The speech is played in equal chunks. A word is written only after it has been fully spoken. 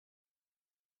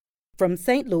From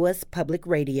St. Louis Public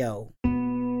Radio.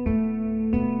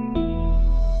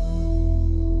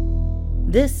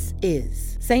 This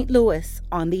is St. Louis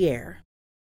on the Air.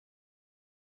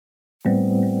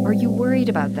 Are you worried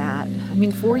about that? I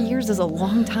mean, 4 years is a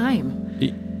long time.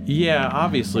 Yeah,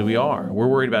 obviously we are. We're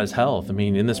worried about his health. I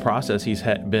mean, in this process, he's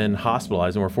been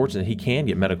hospitalized, and we're fortunate he can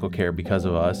get medical care because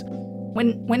of us.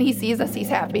 When he sees us, he's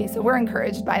happy, so we're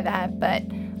encouraged by that. But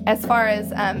as far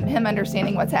as him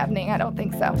understanding what's happening, I don't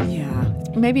think so. Yeah,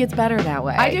 maybe it's better that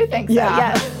way. I do think so,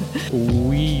 yes.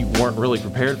 We weren't really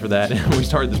prepared for that when we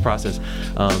started this process.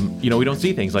 We don't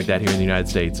see things like that here in the United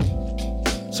States.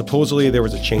 Supposedly, there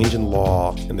was a change in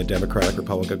law in the Democratic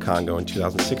Republic of Congo in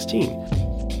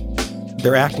 2016.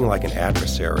 They're acting like an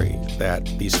adversary that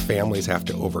these families have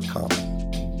to overcome.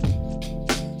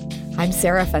 I'm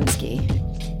Sarah Fenske.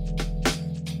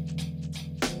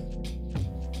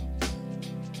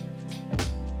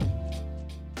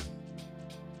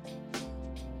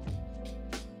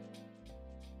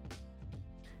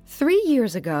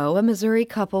 Years ago, a Missouri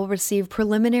couple received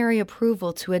preliminary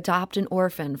approval to adopt an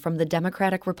orphan from the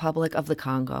Democratic Republic of the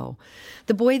Congo.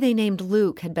 The boy they named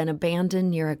Luke had been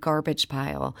abandoned near a garbage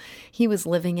pile. He was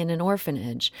living in an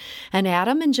orphanage, and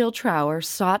Adam and Jill Trower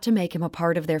sought to make him a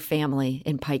part of their family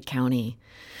in Pike County.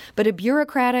 But a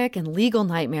bureaucratic and legal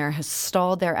nightmare has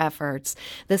stalled their efforts.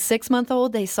 The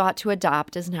 6-month-old they sought to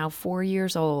adopt is now 4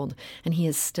 years old, and he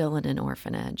is still in an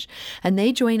orphanage. And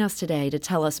they join us today to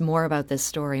tell us more about this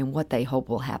story and what they hope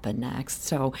will happen next.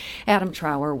 So, Adam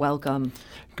Trower, welcome.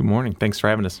 Good morning. Thanks for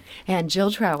having us. And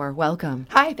Jill Trower, welcome.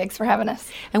 Hi, thanks for having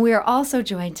us. And we are also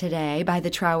joined today by the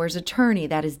Trower's attorney,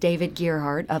 that is David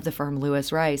Gearhart of the firm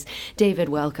Lewis Rice. David,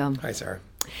 welcome. Hi, Sarah.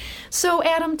 So,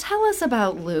 Adam, tell us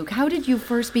about Luke. How did you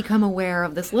first become aware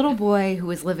of this little boy who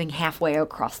is living halfway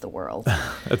across the world?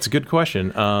 That's a good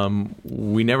question.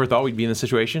 We never thought we'd be in this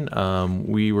situation.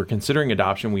 We were considering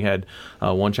adoption. We had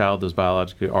one child that was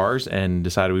biologically ours and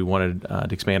decided we wanted to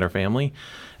expand our family.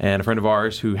 And a friend of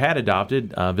ours who had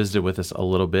adopted visited with us a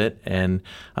little bit and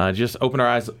just opened our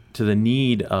eyes to the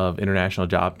need of international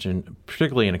adoption,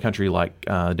 particularly in a country like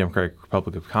the Democratic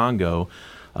Republic of Congo.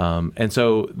 And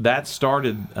so that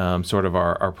started sort of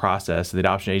our process. The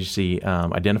adoption agency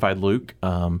identified Luke.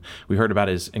 We heard about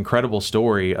his incredible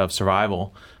story of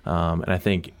survival, and I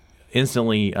think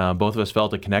instantly both of us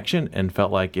felt a connection and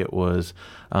felt like it was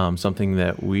something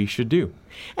that we should do.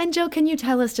 And Jill, can you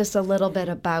tell us just a little bit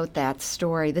about that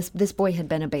story? This boy had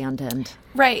been abandoned.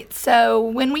 Right. So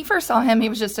when we first saw him, he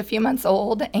was just a few months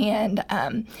old,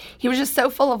 and he was just so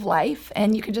full of life,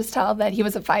 and you could just tell that he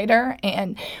was a fighter.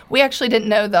 And we actually didn't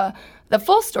know the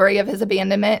full story of his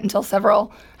abandonment until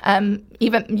several,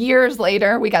 even years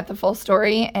later, we got the full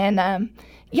story. And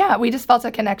we just felt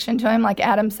a connection to him, like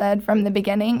Adam said from the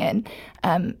beginning.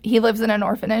 And he lives in an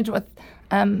orphanage with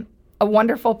a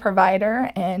wonderful provider,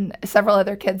 and several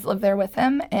other kids live there with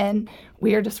him, and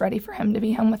we are just ready for him to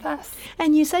be home with us.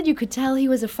 And you said you could tell he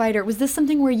was a fighter. Was this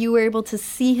something where you were able to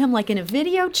see him like in a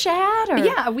video chat? Or?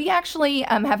 Yeah, we actually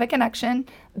have a connection.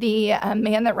 The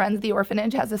man that runs the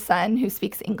orphanage has a son who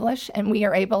speaks English, and we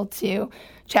are able to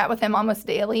chat with him almost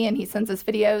daily, and he sends us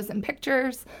videos and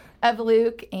pictures of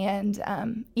Luke. And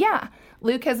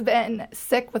Luke has been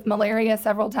sick with malaria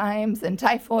several times and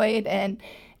typhoid, and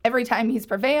every time he's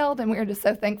prevailed, and we're just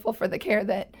so thankful for the care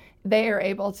that they are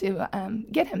able to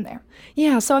get him there.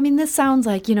 Yeah, so I mean, this sounds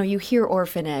like, you hear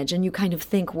orphanage and you kind of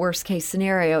think worst case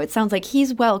scenario. It sounds like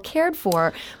he's well cared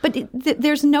for, but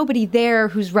there's nobody there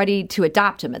who's ready to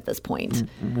adopt him at this point.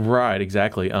 Right,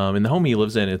 exactly. In the home he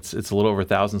lives in, it's a little over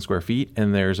 1,000 square feet,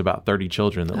 and there's about 30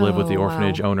 children that live with the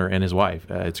orphanage owner and his wife.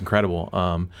 It's incredible.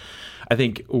 I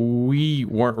think we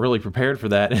weren't really prepared for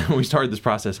that when we started this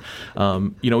process.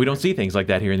 We don't see things like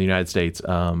that here in the United States.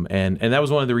 And that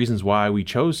was one of the reasons why we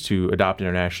chose to adopt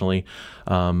internationally,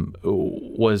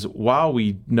 was while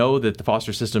we know that the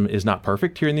foster system is not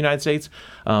perfect here in the United States,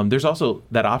 there's also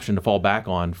that option to fall back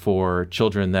on for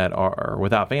children that are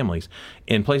without families.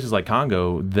 In places like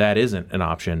Congo, that isn't an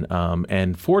option.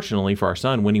 And fortunately for our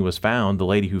son, when he was found, the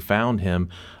lady who found him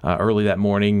early that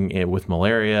morning with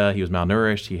malaria, he was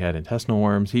malnourished, he had intestinal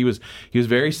worms, he was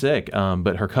very sick,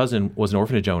 but her cousin was an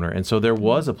orphanage owner, and so there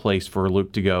was a place for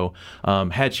Luke to go.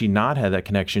 Had she not had that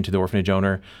connection to the orphanage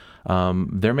owner,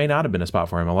 there may not have been a spot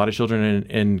for him. A lot of children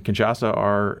in Kinshasa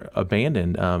are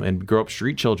abandoned and grow up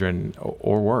street children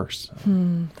or worse.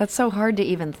 That's so hard to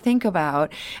even think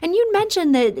about. And you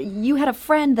mentioned that you had a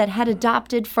friend that had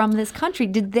adopted from this country.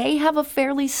 Did they have a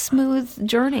fairly smooth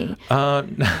journey?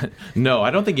 No,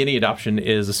 I don't think any adoption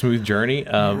is a smooth journey,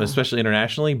 especially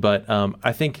internationally. But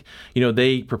I think,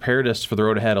 they prepared us for the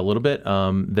road ahead a little bit.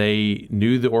 They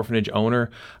knew the orphanage owner.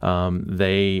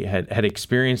 They had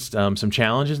experienced some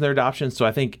challenges in their adoption. So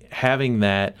I think having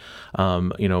that,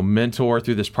 mentor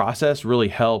through this process really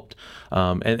helped.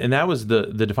 And that was the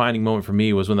defining moment for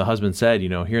me was when the husband said,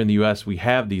 here in the U.S. we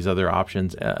have these other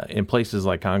options. In places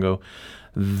like Congo,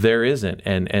 there isn't.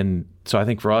 And so I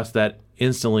think for us that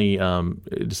instantly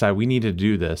decide we need to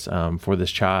do this for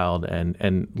this child.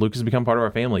 And Luke has become part of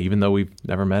our family, even though we've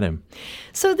never met him.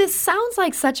 So this sounds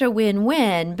like such a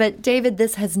win-win, but David,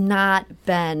 this has not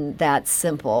been that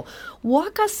simple.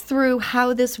 Walk us through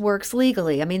how this works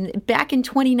legally. I mean, back in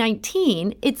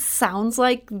 2019, it sounds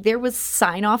like there was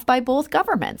sign-off by both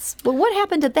governments. Well, what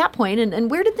happened at that point, and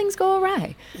where did things go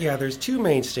awry? Yeah, there's two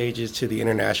main stages to the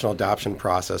international adoption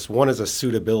process. One is a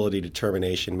suitability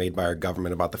determination made by our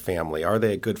government about the family. Are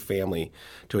they a good family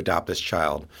to adopt this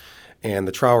child? And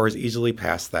the Trauers easily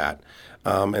passed that.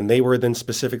 And they were then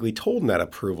specifically told in that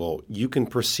approval, you can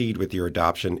proceed with your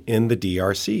adoption in the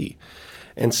DRC.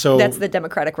 And so that's the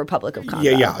Democratic Republic of Congo.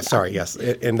 Yes.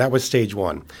 And that was stage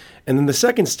one. And then the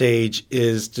second stage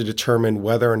is to determine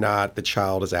whether or not the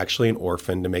child is actually an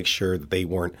orphan, to make sure that they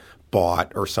weren't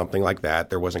bought or something like that.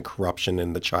 There wasn't corruption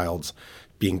in the child's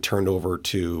being turned over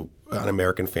to an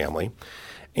American family.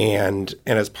 And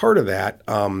as part of that,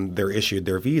 they're issued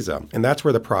their visa. And that's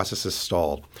where the process is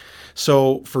stalled.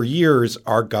 So for years,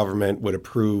 our government would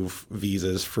approve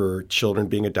visas for children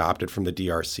being adopted from the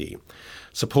DRC.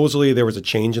 Supposedly, there was a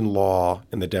change in law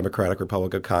in the Democratic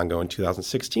Republic of Congo in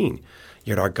 2016.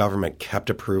 Yet our government kept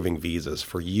approving visas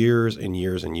for years and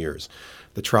years and years.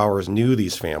 The Trauers knew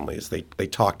these families. They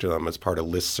talked to them as part of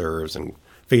listservs and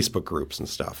Facebook groups and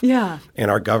stuff. Yeah. And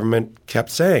our government kept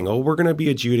saying, we're going to be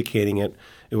adjudicating it.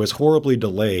 It was horribly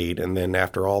delayed. And then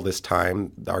after all this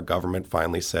time, our government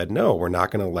finally said, no, we're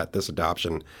not going to let this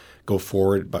adoption go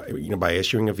forward by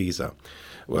issuing a visa.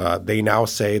 They now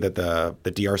say that the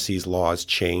DRC's law has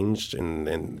changed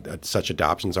and such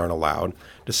adoptions aren't allowed,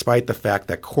 despite the fact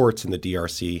that courts in the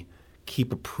DRC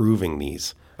keep approving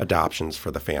these adoptions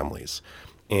for the families.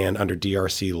 And under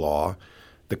DRC law,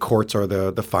 the courts are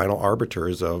the final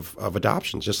arbiters of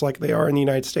adoptions, just like they are in the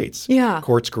United States. Yeah.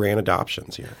 Courts grant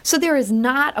adoptions here. So there is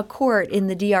not a court in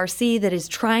the DRC that is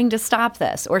trying to stop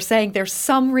this or saying there's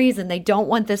some reason they don't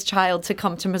want this child to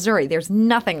come to Missouri. There's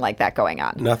nothing like that going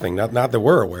on. Nothing, not that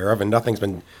we're aware of, and nothing's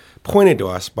been pointed to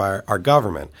us by our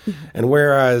government. Mm-hmm. And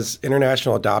whereas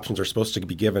international adoptions are supposed to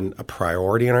be given a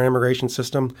priority in our immigration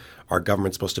system, our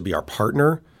government's supposed to be our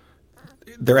partner.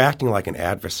 They're acting like an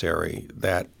adversary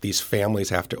that these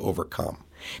families have to overcome.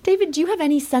 David, do you have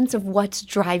any sense of what's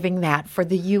driving that for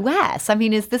the U.S.? I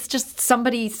mean, is this just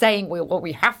somebody saying, well,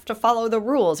 we have to follow the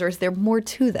rules, or is there more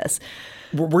to this?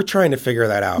 We're trying to figure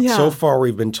that out. Yeah. So far,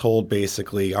 we've been told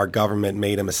basically our government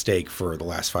made a mistake for the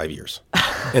last 5 years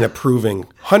in approving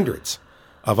hundreds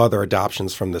of other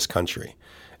adoptions from this country.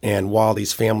 And while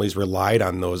these families relied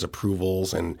on those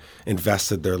approvals and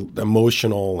invested their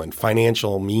emotional and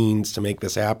financial means to make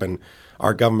this happen,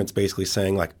 our government's basically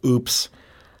saying, like, oops,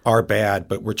 our bad,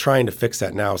 but we're trying to fix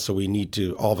that now, so we need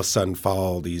to all of a sudden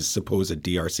follow these supposed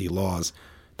DRC laws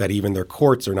that even their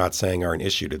courts are not saying are an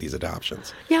issue to these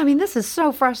adoptions. Yeah, I mean, this is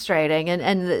so frustrating.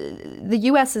 And the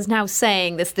U.S. is now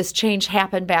saying this change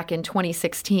happened back in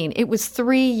 2016. It was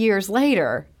 3 years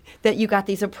later that you got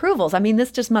these approvals. I mean,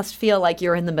 this just must feel like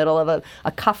you're in the middle of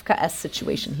a Kafka-esque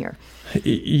situation here.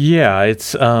 Yeah,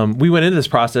 it's we went into this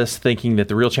process thinking that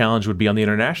the real challenge would be on the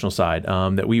international side,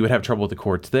 that we would have trouble with the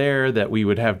courts there, that we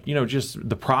would have, just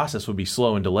the process would be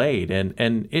slow and delayed.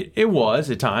 And it was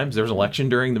at times. There was an election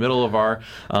during the middle of our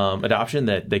adoption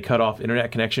that they cut off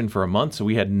internet connection for a month, so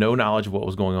we had no knowledge of what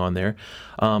was going on there.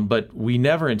 But we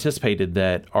never anticipated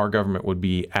that our government would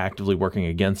be actively working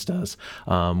against us.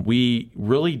 We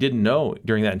really didn't know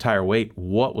during that entire wait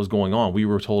what was going on. We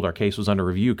were told our case was under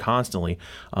review constantly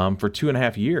for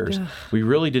 2.5 years. Ugh. We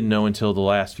really didn't know until the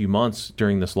last few months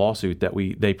during this lawsuit that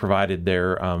they provided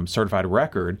their certified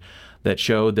record that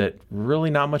showed that really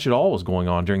not much at all was going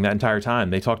on during that entire time.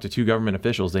 They talked to 2 government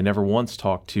officials. They never once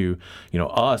talked to,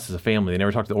 us as a family. They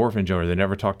never talked to the orphanage owner. They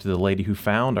never talked to the lady who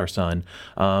found our son.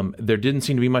 There didn't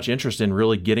seem to be much interest in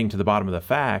really getting to the bottom of the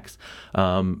facts.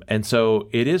 And so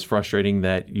it is frustrating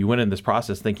that you went in this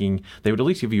process thinking they would at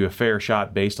least give you a fair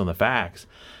shot based on the facts.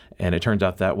 And it turns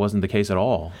out that wasn't the case at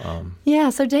all. Yeah.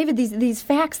 So, David, these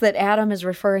facts that Adam is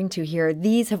referring to here,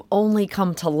 these have only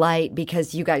come to light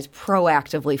because you guys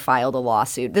proactively filed a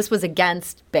lawsuit. This was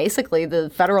against basically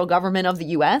the federal government of the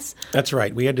U.S.? That's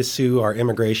right. We had to sue our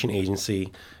immigration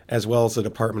agency as well as the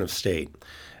Department of State.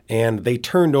 And they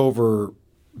turned over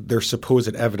their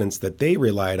supposed evidence that they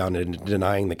relied on in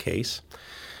denying the case.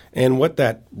 And what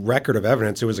that record of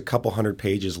evidence, it was a couple hundred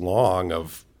pages long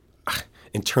of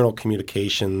internal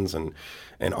communications and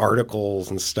articles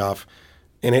and stuff.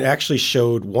 And it actually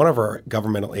showed one of our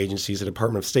governmental agencies, the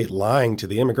Department of State, lying to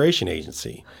the immigration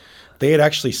agency. They had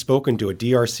actually spoken to a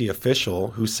DRC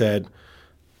official who said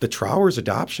the Trowers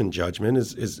adoption judgment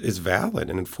is valid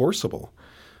and enforceable.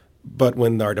 But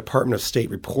when our Department of State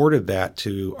reported that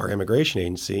to our immigration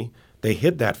agency, they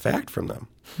hid that fact from them.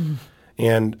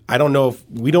 And I don't know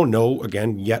we don't know,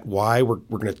 again, yet why. We're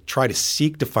going to try to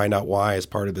seek to find out why as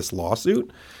part of this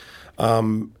lawsuit.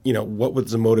 What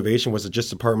was the motivation? Was it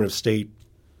just Department of State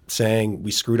saying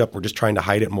we screwed up, we're just trying to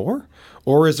hide it more?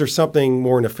 Or is there something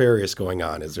more nefarious going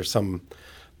on? Is there some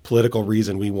political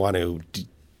reason we want to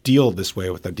deal this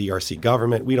way with the DRC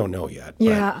government? We don't know yet.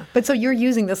 Yeah. But so you're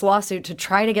using this lawsuit to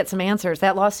try to get some answers.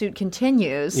 That lawsuit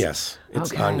continues. Yes.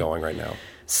 It's ongoing right now.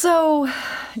 So,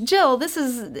 Jill, this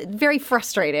is very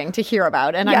frustrating to hear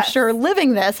about, and Yes. I'm sure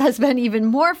living this has been even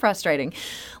more frustrating.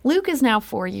 Luke is now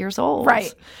 4 years old.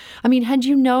 Right. I mean, had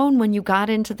you known when you got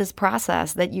into this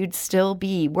process that you'd still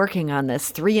be working on this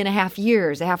 3.5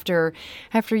 years after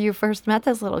you first met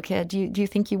this little kid, do you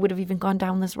think you would have even gone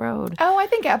down this road? Oh, I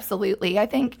think absolutely. I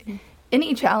think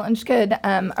any challenge could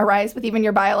arise with even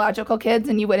your biological kids,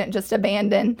 and you wouldn't just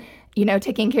abandon,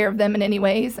 taking care of them in any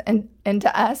ways. And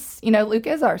to us, Luke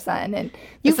is our son. And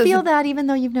You feel that even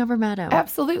though you've never met him?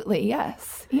 Absolutely,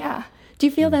 yes. Yeah. Do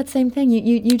you feel that same thing?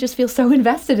 You just feel so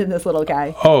invested in this little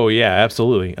guy. Oh yeah,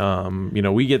 absolutely.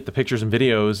 We get the pictures and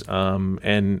videos,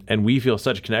 and we feel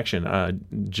such a connection.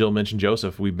 Jill mentioned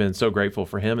Joseph. We've been so grateful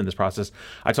for him in this process.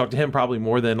 I talk to him probably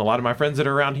more than a lot of my friends that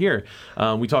are around here.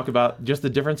 We talk about just the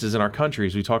differences in our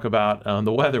countries. We talk about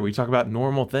the weather. We talk about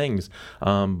normal things.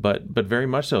 But very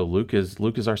much so, Luke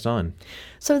is our son.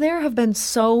 So there have been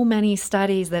so many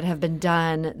studies that have been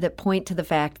done that point to the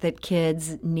fact that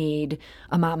kids need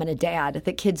a mom and a dad,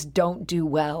 that kids don't do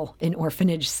well in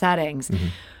orphanage settings. Mm-hmm.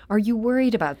 Are you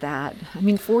worried about that? I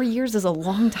mean, 4 years is a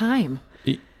long time.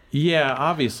 Yeah,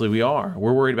 obviously we are.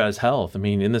 We're worried about his health. I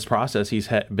mean, in this process, he's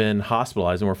been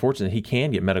hospitalized, and we're fortunate he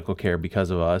can get medical care because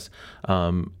of us,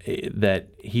 that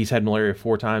he's had malaria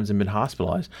 4 times and been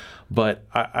hospitalized. But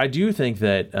I do think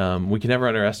that we can never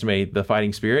underestimate the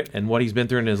fighting spirit and what he's been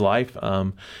through in his life.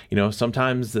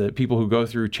 Sometimes the people who go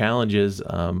through challenges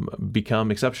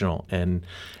become exceptional. And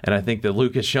I think that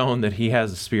Luke has shown that he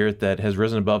has a spirit that has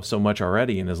risen above so much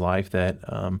already in his life that,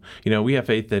 we have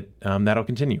faith that that'll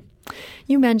continue.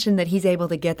 You mentioned that he's able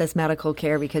to get this medical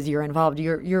care because you're involved.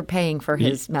 You're paying for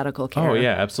his medical care. Oh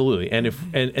yeah, absolutely. And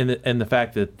and the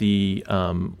fact that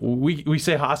we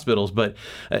say hospitals, but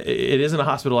it isn't a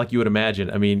hospital like you would imagine.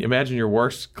 I mean, imagine your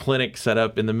worst clinic set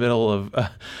up in the middle of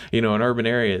an urban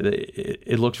area.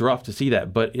 It looks rough to see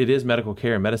that, but it is medical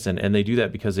care and medicine, and they do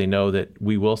that because they know that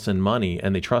we will send money,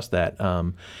 and they trust that.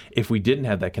 If we didn't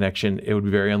have that connection, it would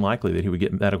be very unlikely that he would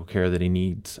get medical care that he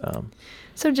needs.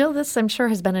 So, Jill, this, I'm sure,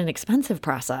 has been an expensive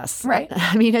process. Right.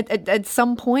 I mean, at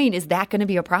some point, is that going to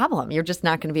be a problem? You're just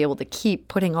not going to be able to keep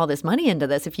putting all this money into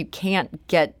this if you can't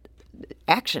get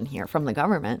action here from the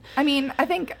government. I mean, I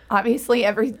think obviously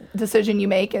every decision you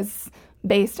make is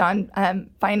based on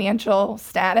financial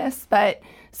status, but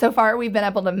so far we've been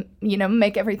able to,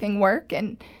 make everything work,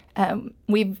 and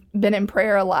we've been in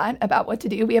prayer a lot about what to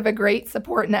do. We have a great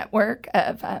support network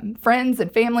of friends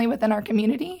and family within our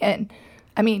community, and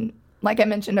I mean, like I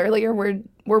mentioned earlier, we're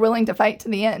willing to fight to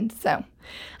the end.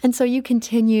 And so you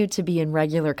continue to be in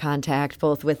regular contact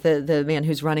both with the man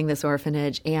who's running this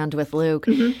orphanage and with Luke.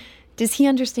 Mm-hmm. Does he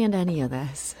understand any of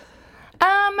this?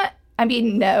 I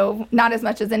mean, no, not as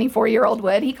much as any 4-year-old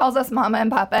would. He calls us Mama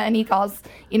and Papa, and he calls,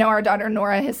 our daughter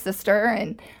Nora his sister,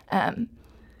 and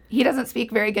he doesn't speak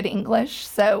very good English,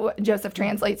 so Joseph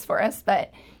translates for us.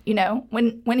 But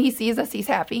when he sees us, he's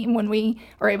happy. When we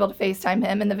are able to FaceTime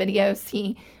him in the videos,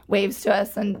 he waves to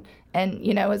us and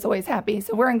is always happy.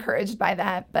 So we're encouraged by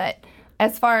that. But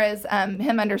as far as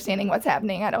him understanding what's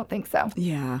happening, I don't think so.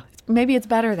 Yeah. Maybe it's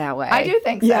better that way. I do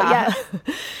think so, yes.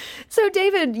 So,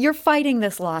 David, you're fighting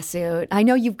this lawsuit. I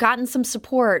know you've gotten some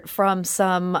support from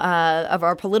some of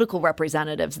our political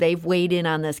representatives. They've weighed in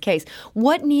on this case.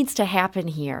 What needs to happen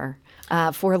here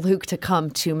for Luke to come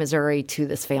to Missouri to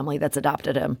this family that's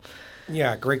adopted him?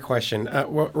 Yeah, great question.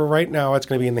 Well, right now, it's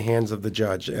going to be in the hands of the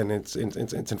judge, and it's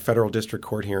in federal district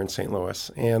court here in St. Louis.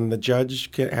 And the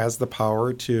judge has the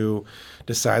power to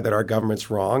decide that our government's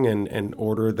wrong and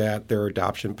order that their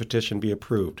adoption petition be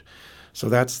approved. So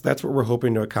that's what we're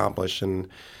hoping to accomplish. And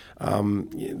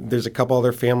there's a couple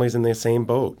other families in the same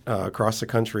boat across the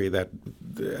country that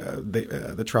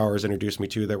the Trauers introduced me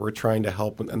to that we're trying to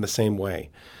help in the same way.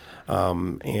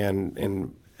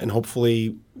 And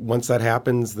hopefully, once that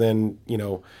happens, then,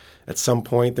 at some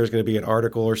point there's going to be an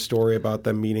article or story about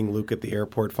them meeting Luke at the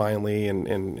airport finally,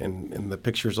 and the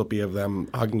pictures will be of them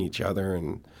hugging each other,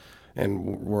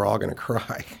 and we're all going to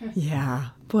cry. Yeah.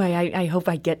 Boy, I hope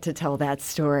I get to tell that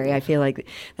story. I feel like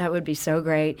that would be so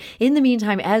great. In the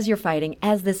meantime, as you're fighting,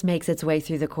 as this makes its way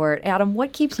through the court, Adam,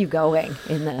 what keeps you going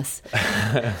in this?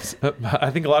 I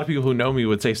think a lot of people who know me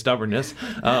would say stubbornness.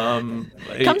 Comes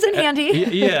in handy.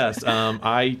 Yes.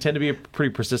 I tend to be a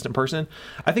pretty persistent person.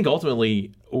 I think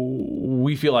ultimately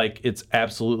we feel like it's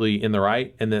absolutely in the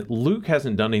right and that Luke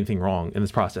hasn't done anything wrong in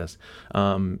this process.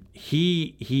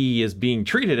 He is being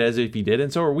treated as if he did,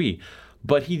 and so are we.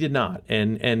 But he did not,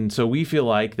 and so we feel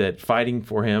like that fighting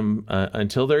for him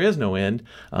until there is no end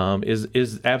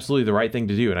is absolutely the right thing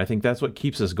to do, and I think that's what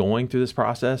keeps us going through this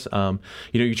process.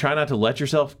 You try not to let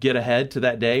yourself get ahead to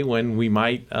that day when we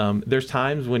might. There's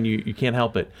times when you can't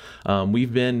help it.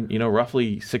 We've been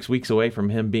roughly 6 weeks away from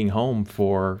him being home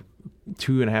for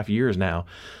 2.5 years now.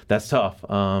 That's tough,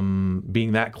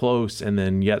 being that close and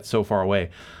then yet so far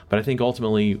away. But I think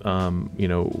ultimately,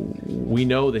 we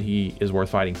know that he is worth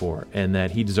fighting for and that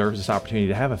he deserves this opportunity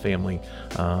to have a family.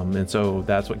 And so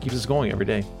that's what keeps us going every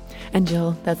day. And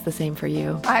Jill, that's the same for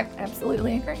you. I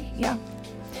absolutely agree. Yeah.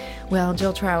 Well,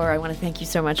 Jill Trauer, I want to thank you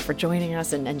so much for joining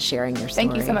us and sharing your story.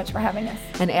 Thank you so much for having us.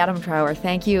 And Adam Trauer,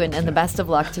 thank you, and the best of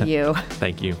luck to you.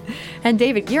 Thank you. And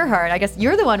David Gearhart, I guess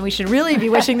you're the one we should really be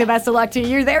wishing the best of luck to.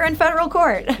 You're there in federal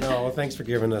court. No, well, thanks for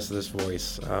giving us this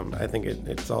voice. I think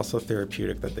it's also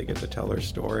therapeutic that they get to tell their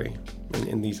story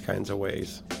in these kinds of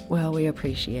ways. Well, we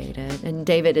appreciate it. And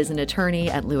David is an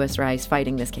attorney at Lewis Rice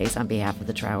fighting this case on behalf of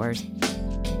the Trauers.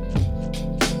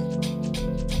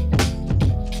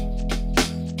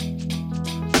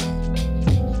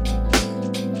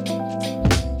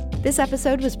 This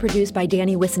episode was produced by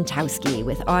Danny Wissentowski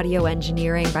with audio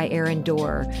engineering by Aaron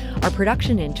Dorr. Our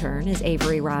production intern is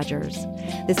Avery Rogers.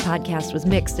 This podcast was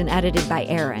mixed and edited by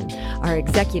Aaron. Our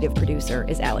executive producer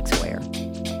is Alex Ware.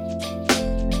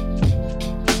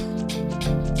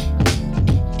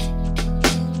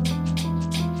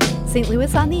 St.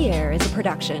 Louis on the Air is a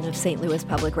production of St. Louis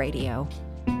Public Radio.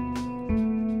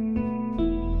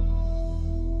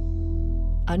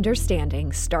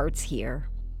 Understanding starts here.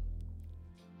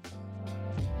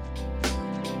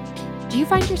 Do you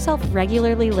find yourself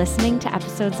regularly listening to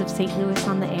episodes of St. Louis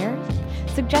on the Air?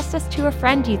 Suggest us to a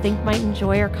friend you think might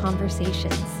enjoy our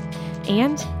conversations.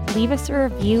 And leave us a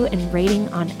review and rating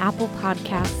on Apple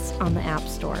Podcasts on the App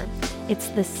Store. It's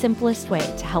the simplest way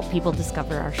to help people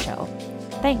discover our show.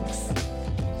 Thanks.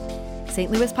 St.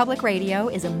 Louis Public Radio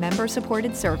is a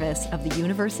member-supported service of the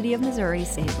University of Missouri,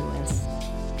 St. Louis.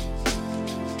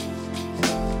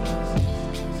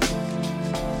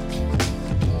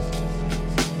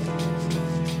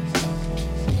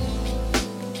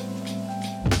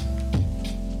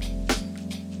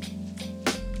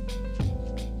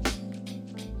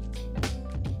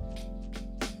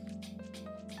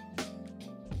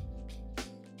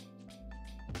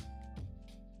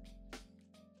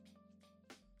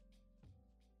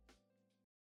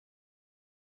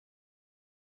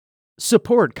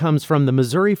 Support comes from the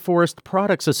Missouri Forest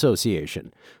Products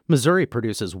Association. Missouri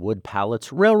produces wood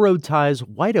pallets, railroad ties,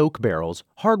 white oak barrels,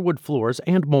 hardwood floors,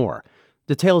 and more.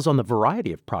 Details on the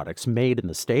variety of products made in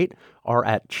the state are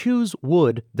at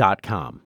choosewood.com.